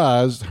she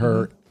does,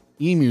 her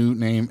emu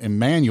named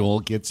Emmanuel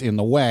gets in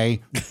the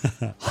way.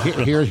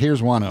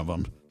 Here's one of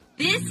them.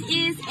 This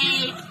is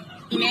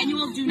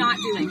Emmanuel, do not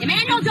do it.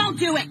 Emmanuel, don't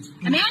do it.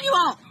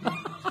 Emmanuel!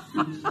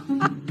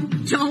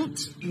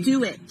 Don't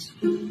do it.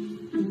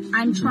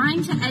 I'm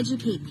trying to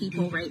educate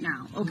people right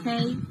now,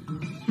 okay?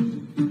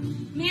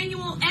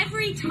 Emmanuel,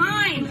 every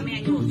time.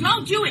 Emmanuel,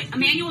 don't do it.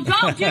 Emmanuel,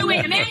 don't do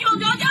it. Emmanuel,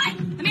 don't do it.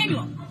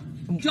 Emmanuel,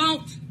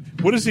 don't.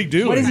 What is he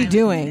doing? What is he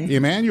doing?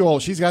 Emmanuel,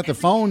 she's got the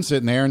phone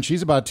sitting there, and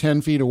she's about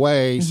 10 feet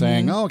away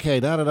saying,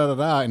 okay,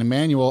 da-da-da-da-da. And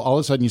Emmanuel, all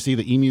of a sudden you see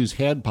the emu's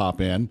head pop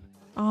in.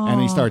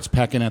 and he starts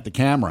pecking at the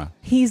camera.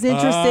 He's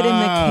interested in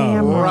the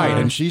camera. Right,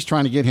 and she's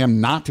trying to get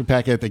him not to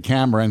peck at the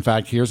camera. In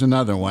fact, here's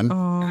another one.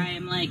 I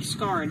am like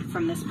scarred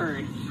from this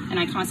bird, and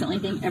I constantly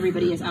think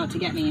everybody is out to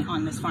get me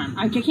on this farm.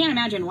 I can't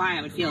imagine why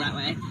I would feel that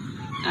way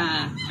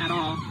at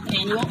all.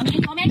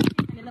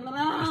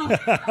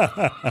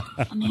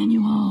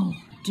 Emmanuel,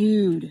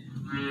 dude.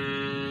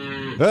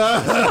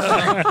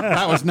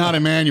 That was not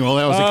Emmanuel.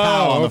 That was a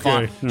cow on the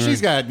farm. Right. She's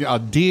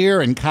got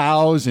deer and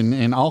cows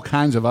and all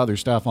kinds of other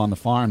stuff on the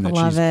farm that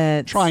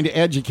she's trying to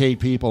educate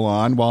people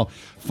on. Well,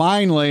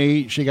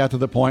 finally, she got to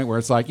the point where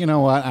it's like, you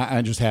know what?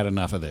 I just had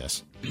enough of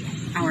this.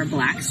 Our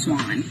black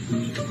swan.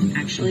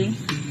 Actually,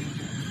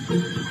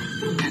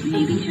 that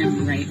may be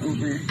him right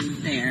over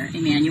there.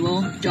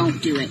 Emmanuel, don't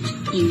do it.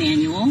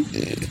 Emmanuel.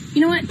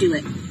 You know what? Do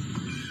it.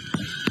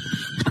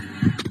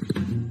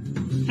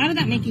 How did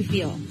that make you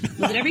feel?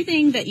 Was it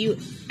everything that you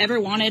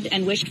ever wanted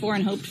and wished for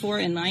and hoped for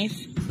in life?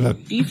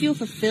 Do you feel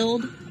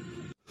fulfilled?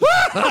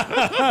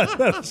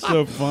 That's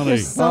so funny.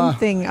 There's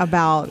something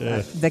about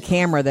the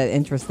camera that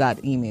interests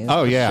that emu.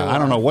 Oh, yeah. Sure. I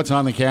don't know what's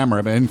on the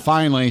camera, but and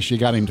finally she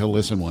got him to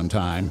listen one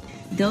time.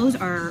 Those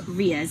are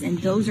Rias, and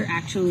those are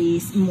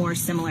actually more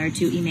similar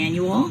to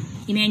Emmanuel.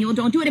 Emmanuel,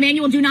 don't do it.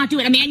 Emmanuel, do not do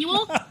it.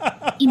 Emmanuel.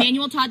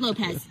 Emmanuel Todd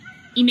Lopez.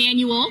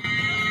 Emmanuel.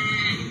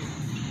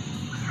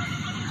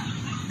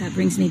 That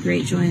brings me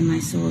great joy in my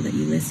soul that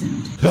you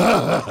listened. You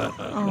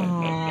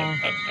are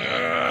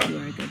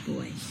a good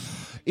boy.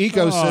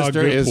 Eco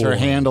Sister good is her boy.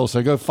 handle,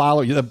 so go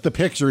follow. The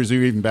pictures are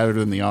even better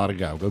than the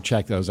audio. Go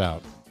check those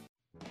out.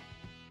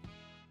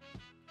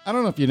 I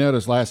don't know if you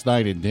noticed last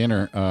night at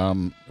dinner,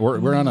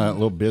 we're on a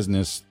little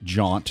business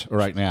jaunt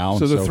right now.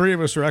 So the three of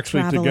us are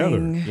actually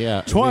Traveling. together.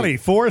 Yeah.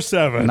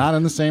 24/7. Not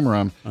in the same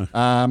room.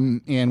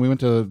 And we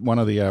went to one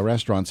of the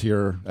restaurants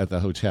here at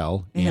the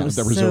hotel, And it was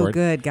the so resort.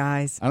 good,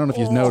 guys. I don't know if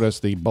you've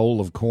noticed the bowl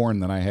of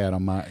corn that I had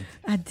on my...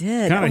 I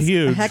did. Kinda That was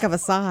huge. A heck of a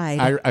side.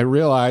 I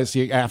realized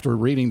after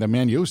reading the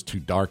menu, it was too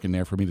dark in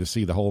there for me to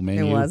see the whole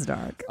menu. It was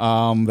dark.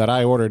 That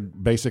I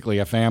ordered basically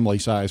a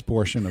family-sized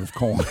portion of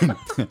corn.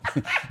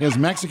 It was a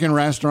Mexican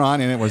restaurant,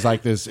 and it was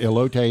like this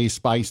elote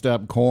spiced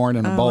up corn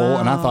in a bowl,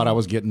 and I thought I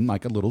was getting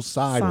like a little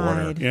side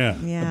order.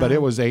 Yeah. But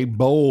it was a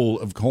bowl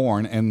of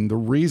corn, and the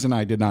reason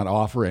I did not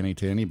offer any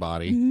to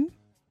anybody,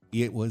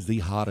 it was the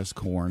hottest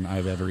corn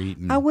I've ever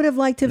eaten. I would have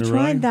liked to have You're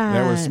tried right. that.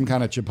 There was some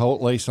kind of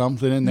chipotle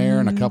something in there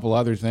and a couple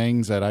other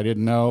things that I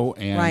didn't know.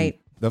 And Right.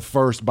 the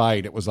first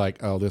bite, it was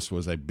like, oh, this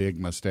was a big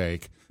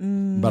mistake.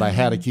 But I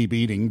had to keep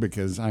eating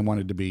because I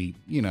wanted to be,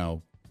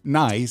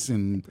 nice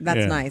and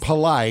That's nice.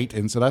 polite.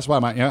 And so that's why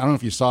I don't know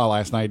if you saw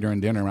last night during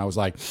dinner, I was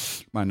like,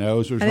 my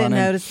nose was I running.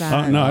 didn't notice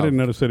that. No, I didn't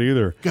notice that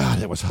either. God,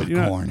 it was hot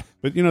corn.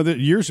 But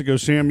years ago,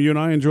 Sam, you and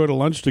I enjoyed a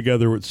lunch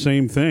together with the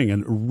same thing,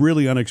 and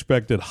really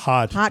unexpected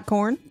hot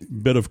corn?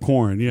 bit of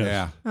corn. Yes.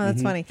 Yeah. Oh,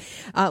 that's funny.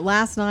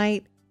 Last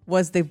night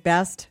was the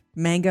best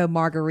mango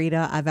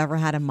margarita I've ever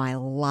had in my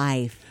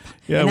life.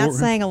 Yeah, and that's we're-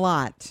 saying a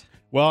lot.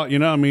 Well,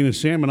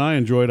 Sam and I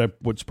enjoyed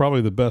what's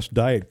probably the best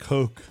Diet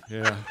Coke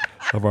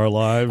of our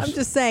lives. I'm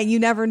just saying, you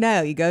never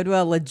know. You go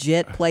to a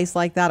legit place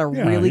like that, a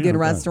really you good never know.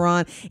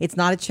 restaurant. It's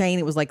not a chain.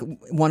 It was like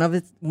one of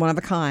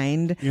a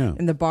kind. Yeah.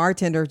 And the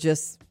bartender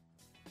just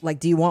like,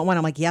 do you want one?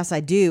 I'm like, yes,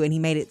 I do. And he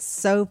made it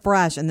so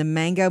fresh, and the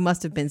mango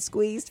must have been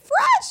squeezed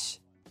fresh.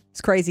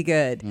 It's crazy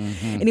good.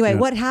 Anyway,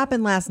 what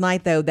happened last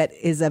night though that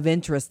is of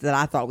interest that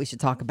I thought we should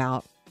talk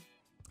about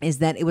is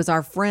that it was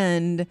our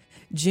friend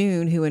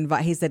June who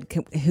said,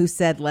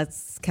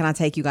 can I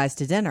take you guys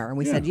to dinner? And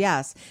we said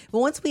yes. But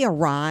once we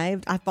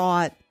arrived, I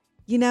thought,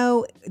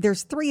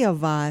 there's three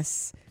of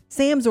us.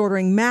 Sam's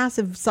ordering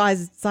massive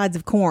sides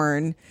of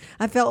corn.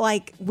 I felt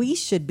like we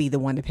should be the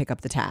one to pick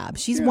up the tab.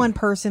 She's one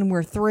person,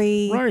 we're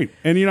three. Right.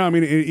 And,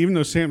 even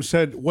though Sam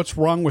said, what's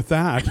wrong with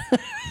that?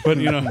 But,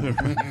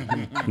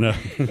 no.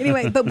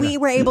 Anyway, but we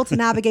were able to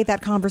navigate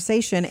that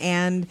conversation,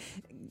 and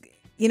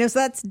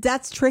so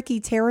that's tricky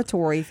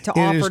territory to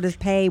offer to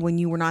pay when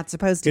you were not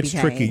supposed to be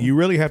paying. It's tricky. You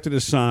really have to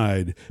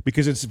decide,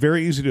 because it's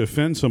very easy to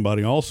offend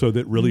somebody also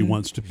that really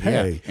wants to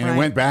pay. And it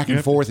went back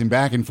and forth and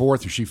back and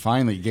forth, and she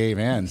finally gave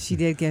in. She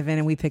did give in,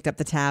 and we picked up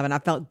the tab, and I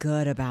felt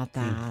good about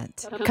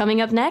that.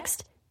 Coming up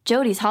next,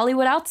 Jody's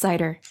Hollywood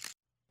Outsider.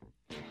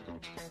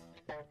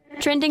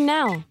 Trending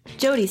now,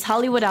 Jody's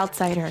Hollywood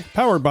Outsider.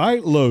 Powered by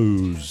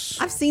Lowe's.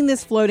 I've seen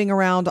this floating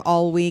around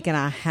all week, and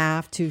I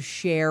have to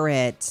share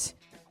it.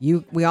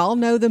 We all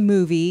know the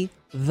movie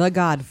The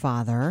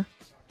Godfather.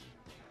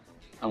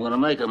 I'm going to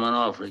make him an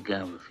offer he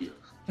can't refuse.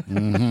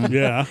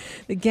 Yeah.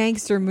 The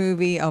gangster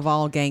movie of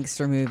all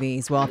gangster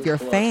movies. Well, if you're a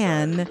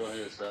fan,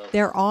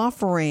 they're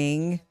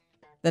offering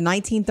the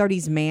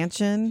 1930s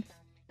mansion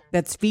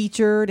that's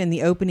featured in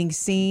the opening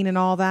scene and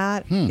all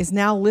that is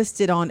now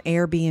listed on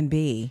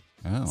Airbnb.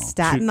 Oh.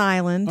 Staten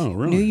Island,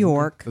 really? New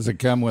York. Does it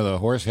come with a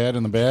horse head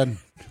in the bed?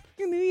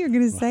 I knew you were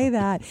going to say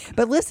that.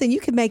 But listen, you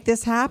can make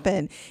this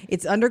happen.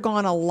 It's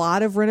undergone a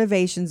lot of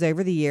renovations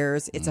over the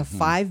years. It's a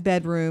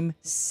 5-bedroom,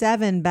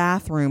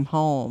 7-bathroom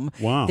home.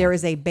 Wow. There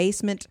is a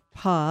basement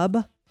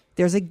pub.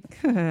 There's a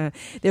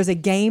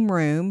game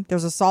room.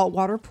 There's a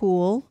saltwater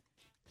pool.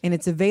 and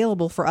it's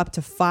available for up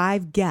to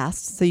 5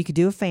 guests, so you could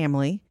do a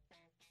family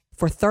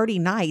for 30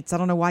 nights. I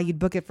don't know why you'd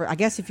book it for. I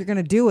guess if you're going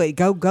to do it,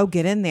 go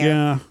get in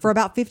there for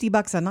about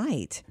 $50 a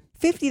night.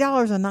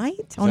 $50 a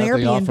night on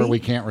Airbnb. The offer we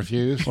can't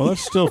refuse. Well,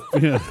 that's still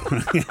yeah,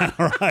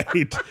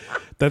 right.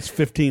 That's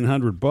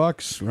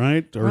 $1,500,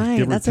 right? Or right,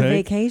 give or that's take. a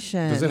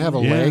vacation. Does it have a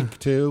lake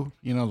too?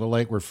 You know, the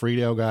lake where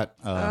Frito got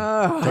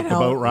took the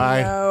boat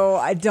ride. No,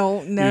 I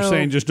don't know. You're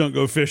saying just don't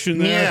go fishing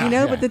there?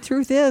 Yeah. But the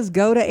truth is,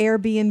 go to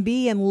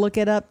Airbnb and look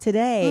it up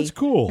today. That's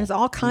cool. There's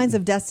all kinds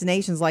of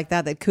destinations like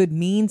that could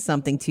mean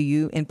something to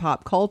you in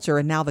pop culture,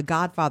 and now the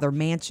Godfather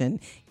Mansion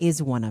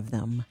is one of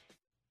them.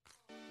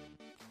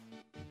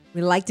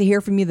 We like to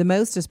hear from you the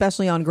most,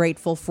 especially on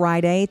Grateful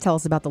Friday. Tell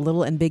us about the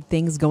little and big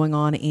things going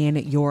on in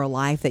your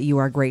life that you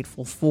are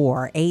grateful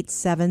for.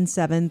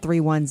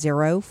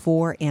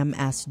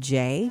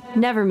 877-310-4MSJ.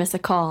 Never miss a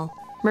call.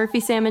 Murphy,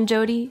 Sam, and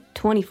Jody,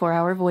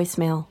 24-hour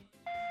voicemail.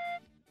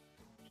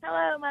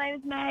 Hello, my name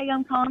is Meg.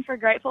 I'm calling for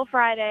Grateful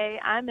Friday.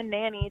 I'm a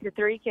nanny to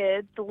 3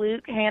 kids,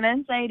 Luke, Hannah,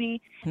 and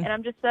Sadie, and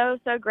I'm just so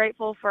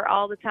grateful for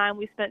all the time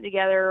we spent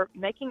together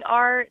making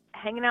art,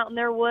 hanging out in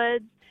their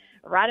woods,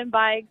 riding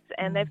bikes,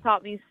 and they've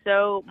taught me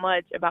so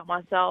much about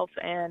myself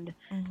and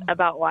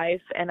about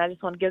life, and I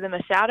just want to give them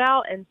a shout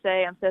out and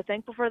say I'm so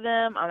thankful for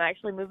them. I'm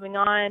actually moving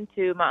on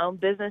to my own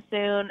business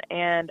soon,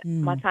 and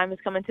my time is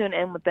coming to an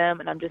end with them,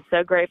 and I'm just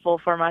so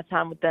grateful for my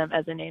time with them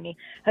as a nanny.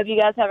 Hope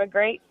you guys have a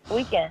great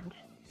weekend.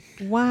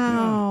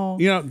 Wow.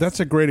 You know,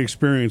 that's a great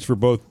experience for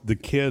both the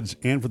kids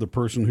and for the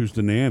person who's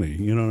the nanny.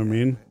 You know what I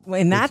mean?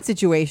 In that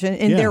situation,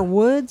 in their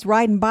woods,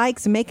 riding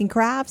bikes and making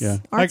crafts, arts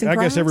and crafts. I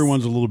guess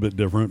everyone's a little bit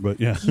different,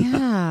 but yeah.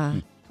 Yeah.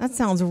 That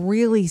sounds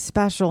really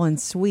special and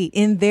sweet.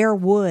 In their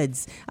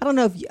woods. I don't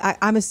know if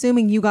I'm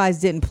assuming you guys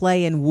didn't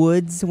play in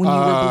woods when you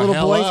were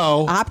little boys.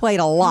 I played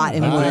a lot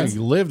in woods. I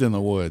lived in the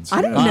woods.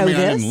 I didn't know this.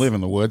 I didn't live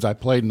in the woods. I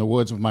played in the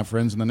woods with my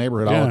friends in the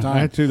neighborhood all the time.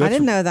 I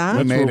didn't know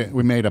that.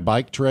 We made a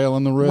bike trail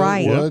in the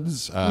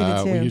woods. We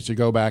did too. We used to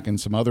go back in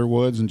some other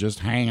woods and just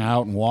hang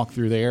out and walk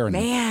through there. And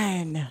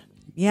Man.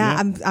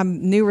 Yeah,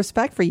 I'm new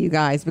respect for you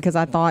guys because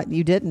I thought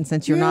you didn't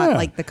since you're not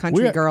like the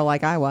country girl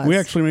like I was. We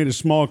actually made a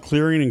small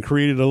clearing and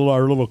created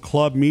our little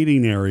club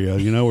meeting area,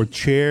 with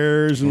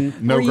chairs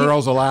and no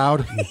girls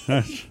allowed.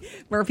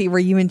 Murphy, were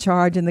you in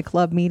charge in the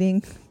club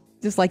meeting?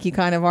 Just like you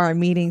kind of are in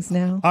meetings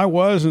now? I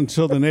was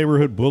until the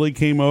neighborhood bully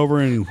came over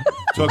and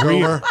took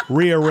over,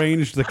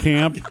 rearranged the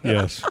camp.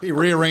 Yes. He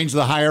rearranged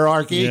the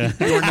hierarchy. Yeah.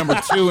 You were number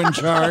 2 in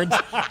charge.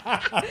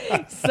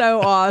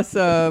 So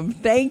awesome.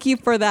 Thank you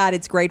for that.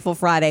 It's Grateful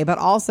Friday. But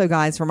also,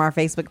 guys, from our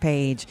Facebook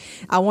page,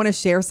 I want to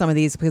share some of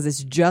these because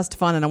it's just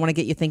fun and I want to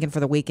get you thinking for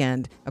the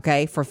weekend,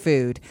 okay, for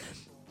food.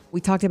 We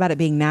talked about it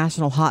being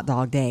National Hot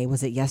Dog Day.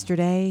 Was it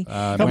yesterday?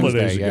 A couple of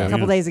days ago. A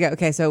couple days ago.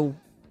 Okay, so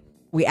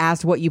we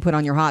asked what you put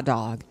on your hot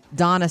dog.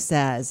 Donna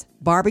says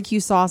barbecue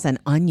sauce and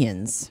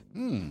onions.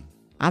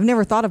 I've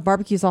never thought of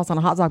barbecue sauce on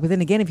a hot dog, but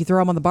then again, if you throw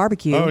them on the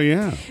barbecue. Oh,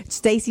 yeah.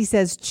 Stacy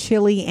says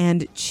chili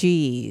and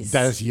cheese.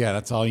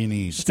 That's all you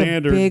need.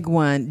 Standard. It's a big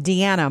one.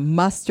 Deanna,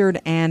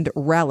 mustard and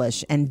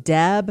relish. And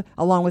Deb,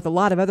 along with a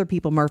lot of other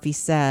people, Murphy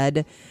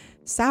said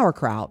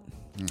sauerkraut.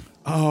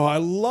 Oh, I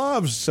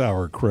love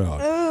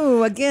sauerkraut.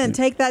 Oh, again,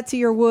 take that to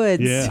your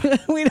woods. Yeah.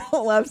 We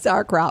don't love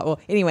sauerkraut. Well,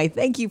 anyway,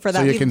 thank you for that.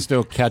 So you can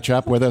still catch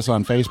up with us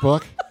on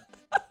Facebook?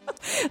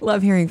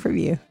 Love hearing from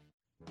you.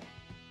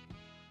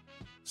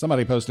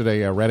 Somebody posted a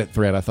Reddit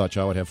thread I thought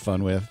y'all would have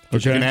fun with.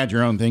 But you can add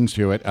your own things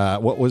to it.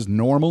 What was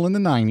normal in the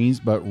 90s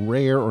but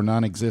rare or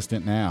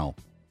non-existent now?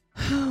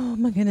 Oh,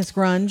 my goodness,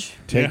 grunge.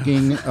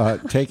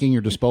 Taking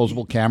your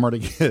disposable camera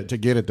to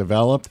get it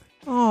developed.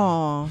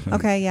 Oh,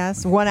 okay,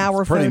 yes. 1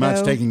 hour pretty photo.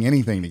 much taking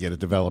anything to get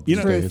it developed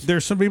these days.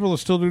 There's some people that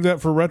still do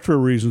that for retro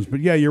reasons, but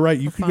yeah, you're right.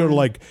 You could go to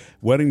like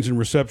weddings and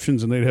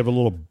receptions and they'd have a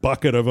little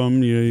bucket of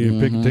them.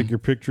 You take your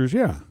pictures.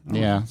 Yeah.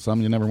 Yeah,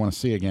 some you never want to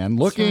see again.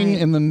 Looking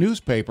in the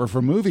newspaper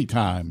for movie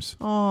times.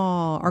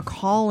 Oh, or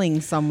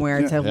calling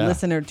somewhere to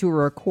listen to a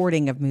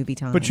recording of movie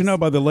times. But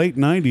by the late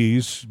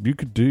 90s,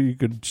 you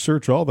could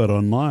search all that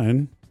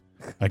online.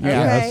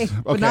 Okay,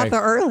 but not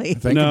the early.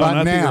 Think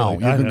about now.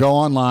 You can go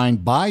online,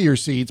 buy your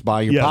seats,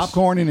 buy your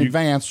popcorn in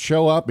advance,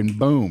 show up, and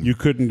boom. You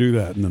couldn't do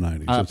that in the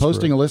 90s.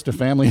 Posting a list of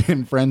family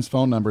and friends'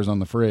 phone numbers on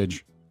the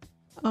fridge,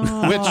 which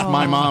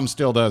my mom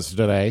still does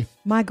today.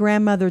 My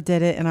grandmother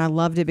did it, and I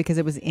loved it because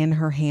it was in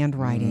her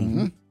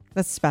handwriting.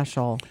 That's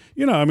special.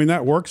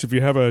 That works if you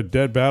have a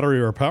dead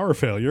battery or a power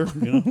failure.